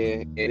go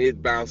in, and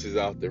it bounces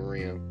off the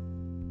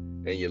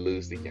rim, and you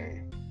lose the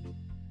game.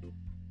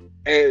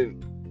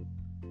 And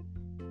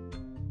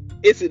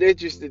it's an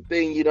interesting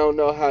thing. You don't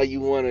know how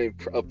you want to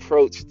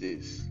approach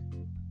this.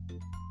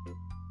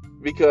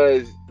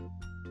 Because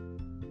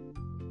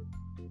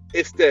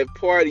it's that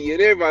party,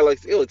 and everybody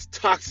likes, it's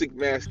toxic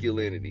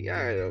masculinity.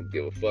 I don't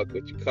give a fuck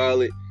what you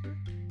call it.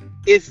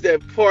 It's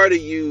that part of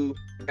you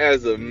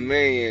as a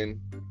man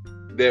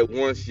that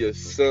wants your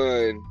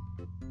son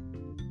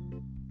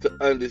to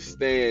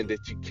understand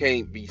that you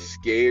can't be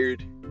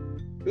scared.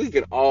 We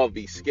can all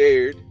be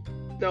scared.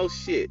 No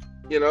shit.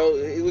 We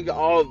can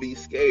all be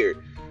scared.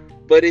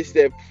 But it's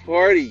that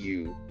part of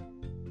you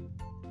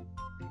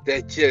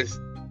that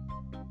just,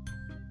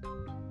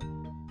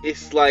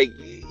 it's like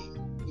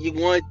you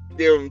want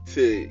him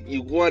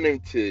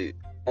to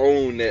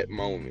own that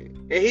moment.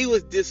 And he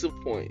was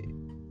disappointed.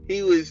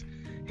 He was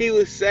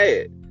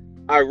sad.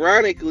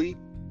 Ironically,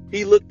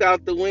 he looked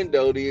out the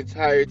window the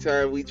entire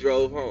time we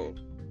drove home.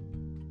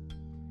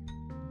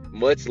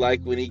 Much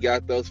like when he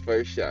got those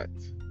first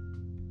shots.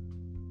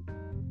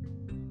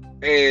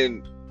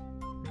 And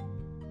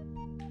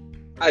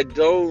I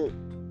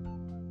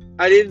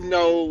didn't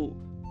know,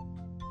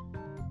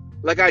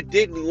 like I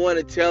didn't want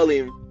to tell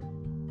him.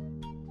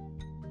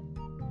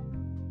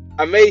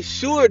 I made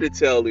sure to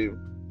tell him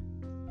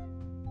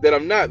that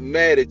I'm not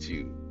mad at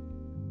you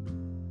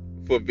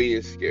for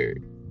being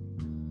scared.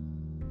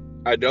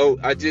 I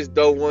just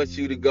don't want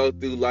you to go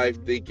through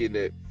life thinking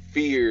that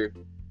fear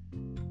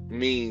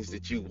means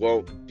that you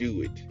won't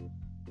do it.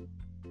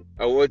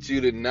 I want you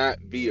to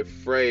not be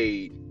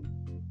afraid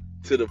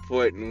to the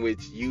point in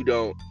which you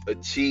don't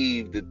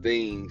achieve the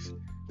things,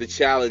 the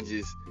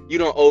challenges, you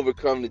don't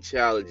overcome the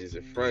challenges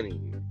in front of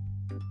you.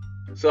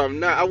 So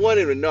I want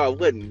him to know I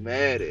wasn't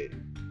mad at him.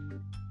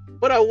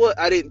 But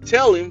I didn't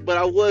tell him, but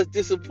I was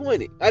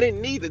disappointed. I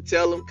didn't need to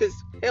tell him because,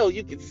 hell,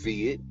 you could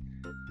see it.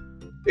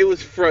 It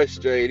was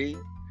frustrating.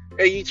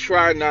 And you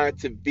try not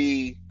to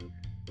be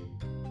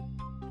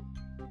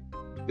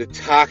the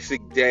toxic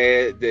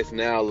dad that's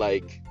now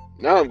like,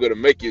 now I'm going to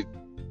make you,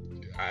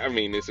 I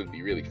mean, this would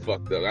be really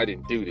fucked up. I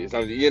didn't do this.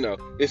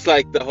 It's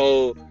like the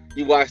whole,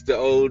 you watch the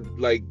old,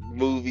 like,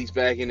 movies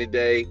back in the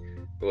day,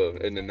 well,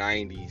 in the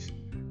 90s.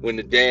 When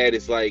the dad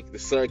is like, the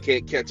son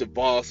can't catch a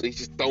ball, so he's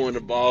just throwing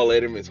the ball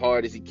at him as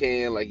hard as he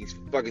can, like he's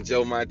fucking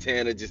Joe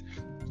Montana, just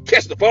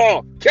catch the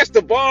ball,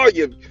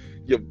 you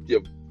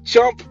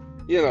chump.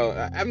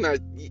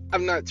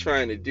 I'm not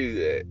trying to do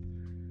that.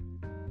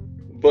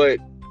 But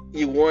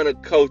you want to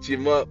coach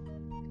him up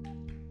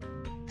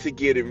to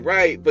get him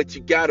right, but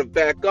you gotta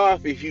back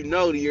off if you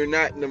know that you're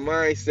not in the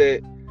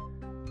mindset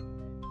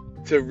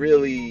to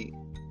really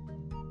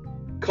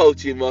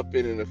coach him up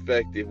in an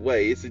effective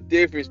way. It's a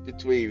difference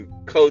between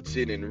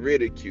coaching and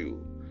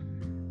ridicule.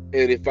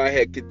 And if I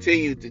had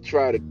continued to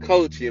try to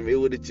coach him, it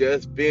would have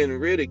just been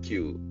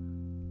ridicule.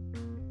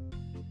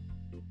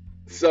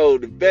 So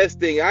the best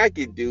thing I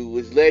could do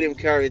was let him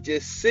kind of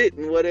just sit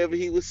in whatever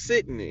he was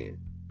sitting in.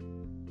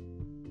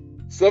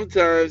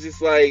 Sometimes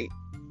it's like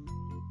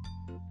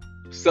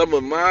some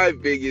of my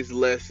biggest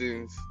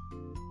lessons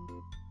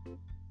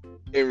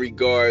in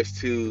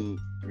regards to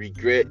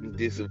regret and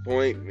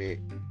disappointment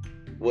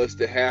was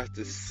to have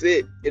to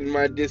sit in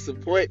my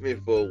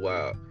disappointment for a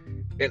while.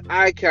 And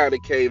I kind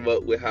of came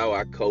up with how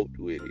I coped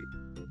with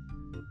it.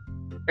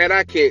 And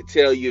I can't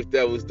tell you if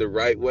that was the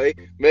right way.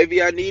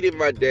 Maybe I needed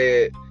my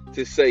dad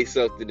to say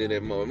something in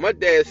that moment. My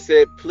dad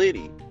said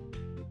plenty.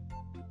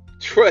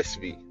 Trust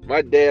me,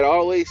 my dad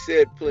always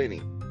said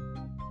plenty.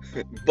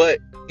 But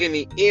in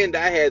the end,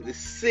 I had to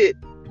sit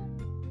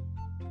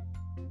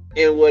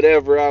in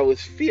whatever I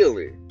was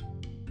feeling.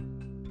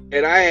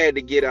 And I had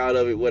to get out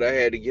of it what I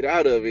had to get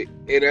out of it.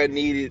 And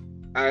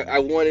I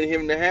wanted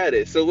him to have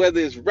it. So whether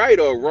it's right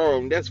or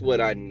wrong, that's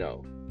what I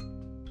know.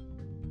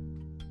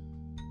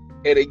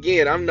 And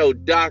again, I'm no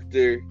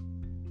doctor.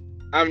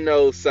 I'm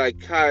no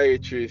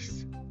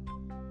psychiatrist.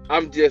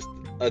 I'm just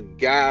a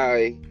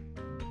guy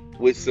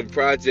with some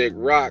Project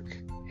Rock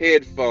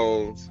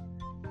headphones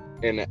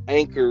and an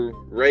Anchor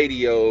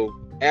radio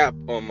app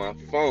on my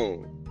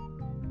phone.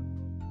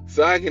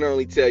 So I can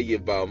only tell you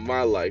about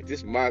my life.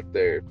 This is my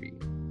therapy.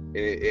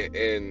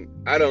 And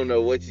I don't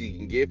know what you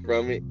can get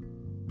from it,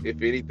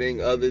 if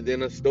anything other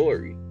than a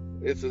story.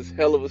 It's a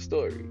hell of a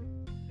story.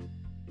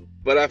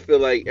 But I feel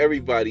like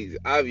everybody's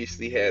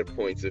obviously had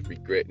points of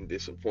regret and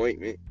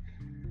disappointment.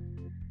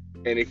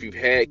 And if you've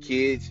had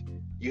kids,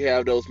 you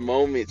have those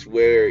moments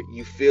where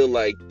you feel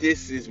like,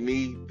 this is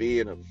me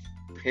being a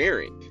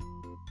parent.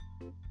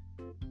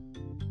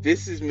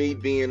 This is me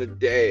being a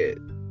dad.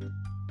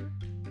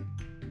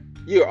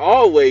 You're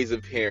always a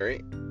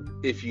parent.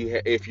 If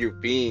you're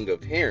being a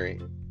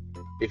parent,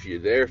 if you're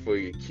there for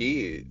your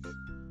kids,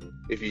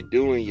 if you're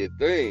doing your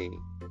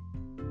thing.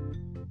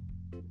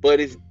 But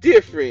it's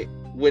different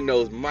when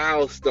those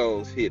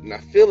milestones hit. And I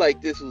feel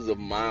like this was a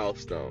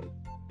milestone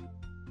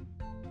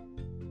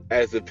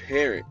as a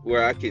parent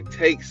where I could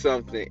take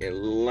something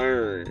and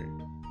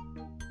learn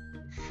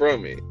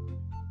from it.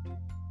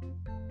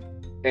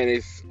 And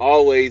it's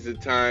always a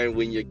time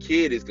when your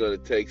kid is going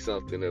to take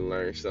something and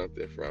learn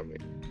something from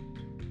it.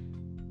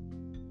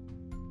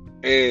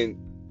 And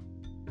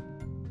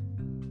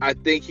I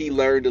think he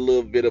learned a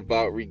little bit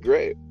about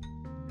regret.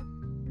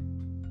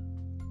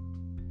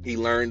 He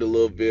learned a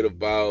little bit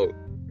about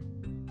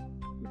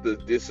the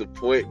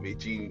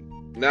disappointment you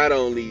not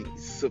only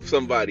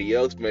somebody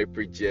else may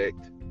project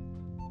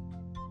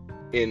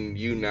in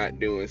you not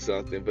doing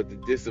something, but the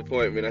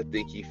disappointment I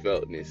think he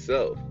felt in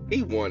himself.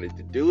 He wanted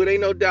to do it,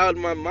 ain't no doubt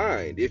in my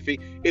mind. If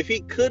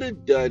he could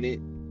have done it,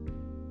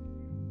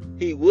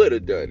 he would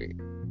have done it.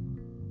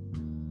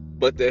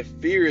 But that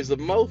fear is a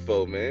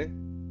mofo, man.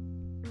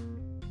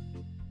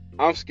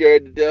 I'm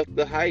scared to death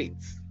of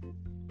heights.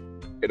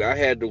 And I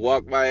had to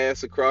walk my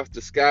ass across the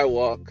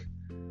skywalk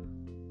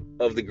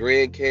of the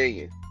Grand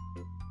Canyon.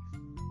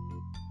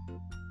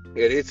 And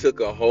it took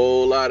a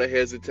whole lot of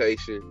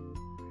hesitation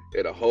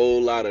and a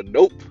whole lot of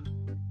nope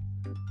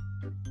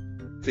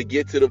to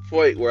get to the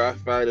point where I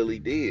finally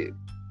did.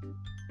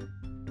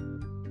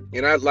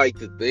 And I'd like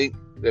to think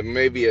that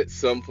maybe at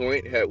some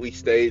point, had we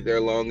stayed there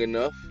long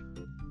enough,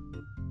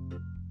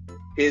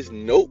 his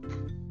nope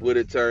would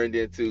have turned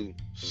into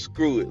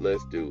screw it,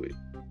 let's do it.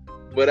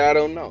 But I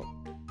don't know.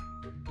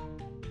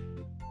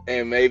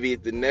 And maybe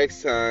at the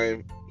next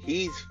time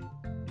he's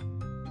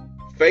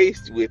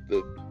faced with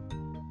the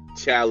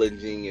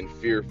challenging and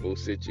fearful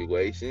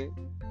situation,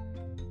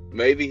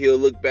 maybe he'll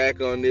look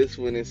back on this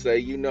one and say,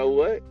 you know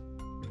what?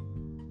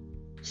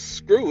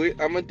 Screw it,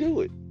 I'm going to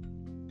do it.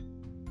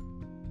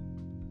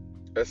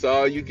 That's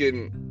all you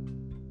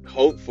can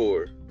hope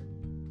for.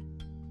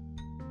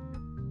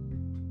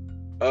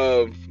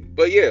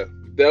 But yeah,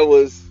 that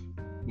was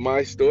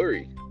my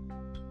story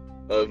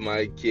of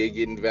my kid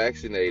getting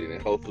vaccinated,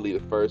 and hopefully the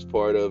first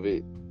part of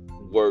it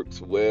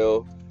works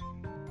well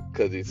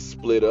because it's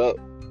split up.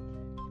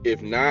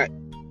 If not,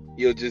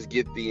 you'll just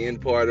get the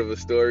end part of a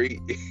story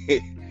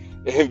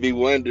and be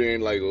wondering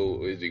like,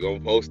 oh, is he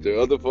gonna post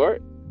the other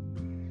part?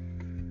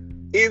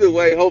 Either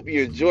way, hope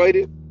you enjoyed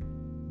it,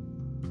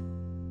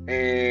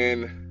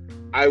 and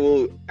I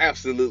will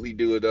absolutely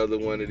do another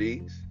one of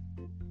these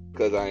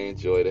because I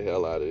enjoy the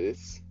hell out of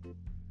this.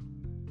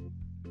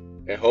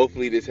 And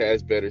hopefully this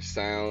has better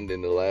sound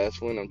than the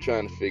last one. I'm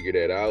trying to figure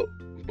that out,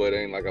 but it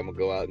ain't like I'm gonna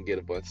go out and get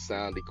a bunch of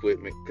sound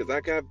equipment because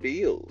I got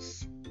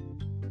bills.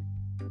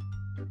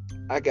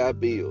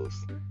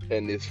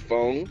 And this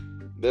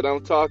phone that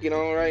I'm talking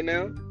on right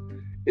now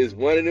is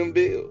one of them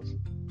bills.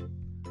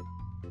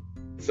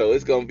 So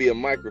it's gonna be a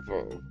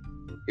microphone.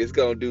 It's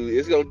gonna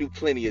do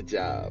plenty of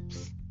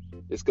jobs.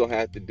 It's gonna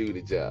have to do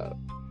the job.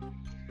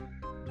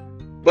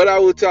 But I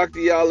will talk to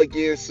y'all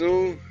again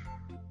soon.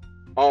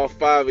 All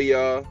 5 of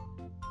y'all.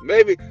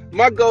 Maybe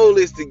my goal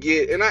is to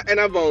get, and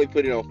I've only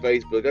put it on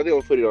Facebook. I think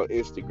I'll put it on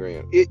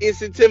Instagram.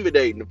 It's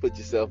intimidating to put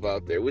yourself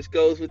out there, which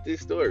goes with this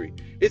story.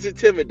 It's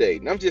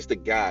intimidating. I'm just a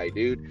guy,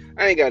 dude.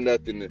 I ain't got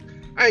nothing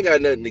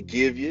to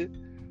give you.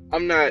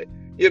 I'm not,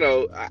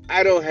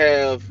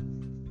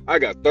 I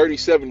got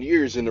 37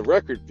 years in the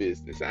record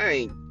business. I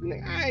ain't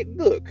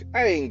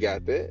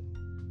got that.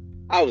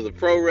 I was a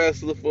pro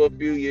wrestler for a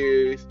few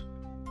years,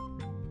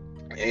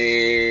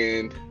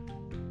 and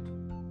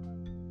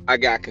I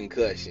got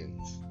concussions.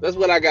 That's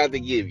what I got to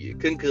give you.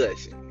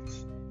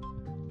 Concussions.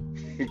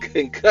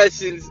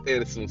 Concussions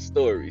and some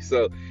stories.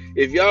 So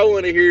if y'all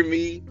want to hear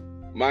me,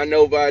 my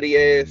nobody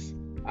ass,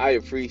 I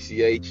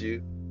appreciate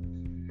you.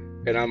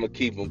 And I'm going to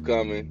keep them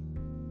coming.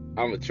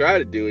 I'm going to try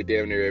to do it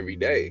damn near every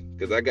day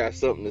because I got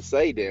something to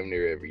say damn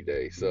near every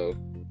day. So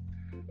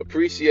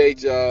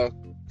appreciate y'all.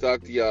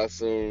 Talk to y'all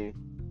soon.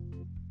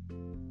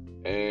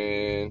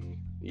 And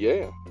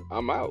yeah,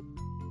 I'm out.